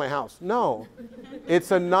 yes, sell my house. No.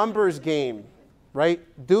 It's a numbers game. Right?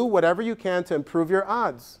 Do whatever you can to improve your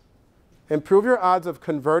odds. Improve your odds of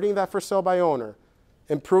converting that for sale by owner.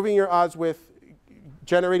 Improving your odds with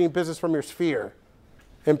generating business from your sphere.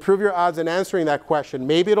 Improve your odds in answering that question.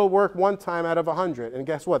 Maybe it'll work one time out of 100. And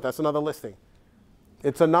guess what? That's another listing.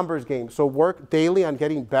 It's a numbers game. So work daily on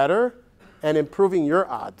getting better and improving your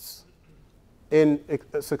odds in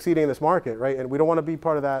succeeding in this market, right? And we don't want to be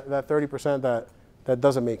part of that 30% that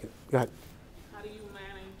doesn't make it. Go ahead. How do you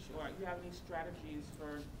manage, or do you have any strategies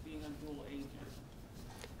for being a dual agent?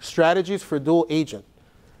 Strategies for dual agent.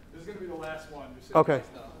 This is going to be the last one. Okay.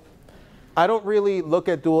 I don't really look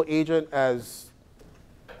at dual agent as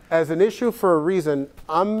an issue for a reason.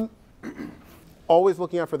 I'm always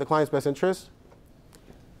looking out for the client's best interest.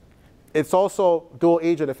 It's also dual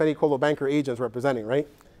agent if any Coldwell Banker agent's representing, right?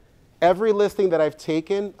 Every listing that I've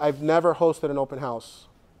taken, I've never hosted an open house.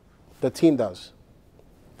 The team does.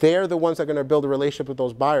 They're the ones that are going to build a relationship with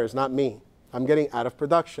those buyers, not me. I'm getting out of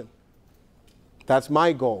production. That's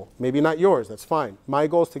my goal. Maybe not yours, that's fine. My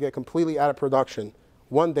goal is to get completely out of production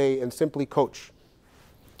one day and simply coach.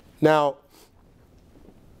 Now,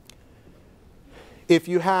 if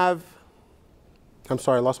you have, I'm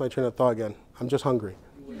sorry, I lost my train of thought again. I'm just hungry.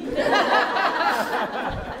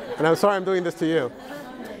 And I'm sorry I'm doing this to you.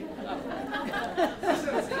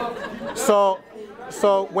 So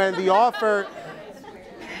when the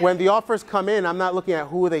offers come in, I'm not looking at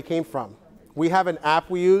who they came from. We have an app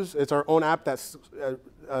we use. It's our own app that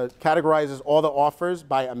categorizes all the offers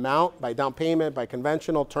by amount, by down payment, by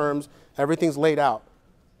conventional terms. Everything's laid out.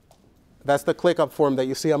 That's the ClickUp form that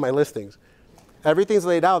you see on my listings. Everything's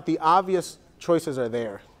laid out. The obvious choices are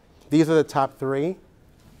there. These are the top 3,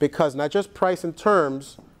 because not just price and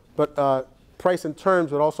terms, but also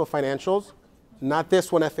financials. Not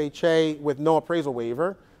this one, FHA, with no appraisal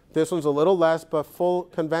waiver. This one's a little less, but full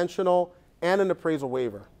conventional and an appraisal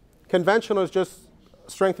waiver. Conventional is just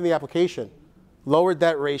strengthen the application. Lower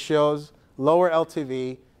debt ratios, lower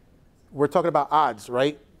LTV. We're talking about odds,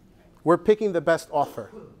 right? We're picking the best offer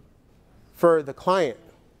for the client.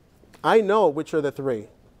 I know which are the 3.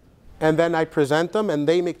 And then I present them and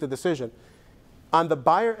they make the decision. On the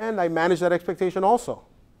buyer end, I manage that expectation also.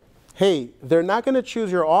 Hey, they're not going to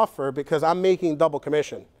choose your offer because I'm making double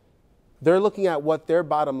commission. They're looking at what their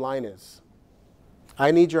bottom line is.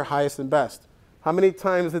 I need your highest and best. How many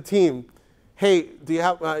times the team, hey, do you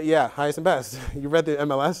have, yeah, highest and best. You read the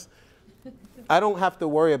MLS? I don't have to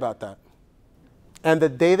worry about that. And the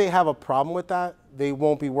day they have a problem with that, they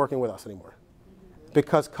won't be working with us anymore.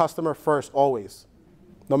 Because customer first always,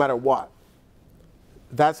 no matter what.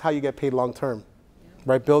 That's how you get paid long term,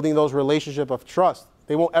 right? Building those relationships of trust.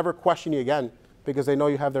 They won't ever question you again because they know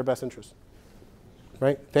you have their best interest,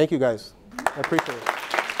 right? Thank you, guys. I appreciate it.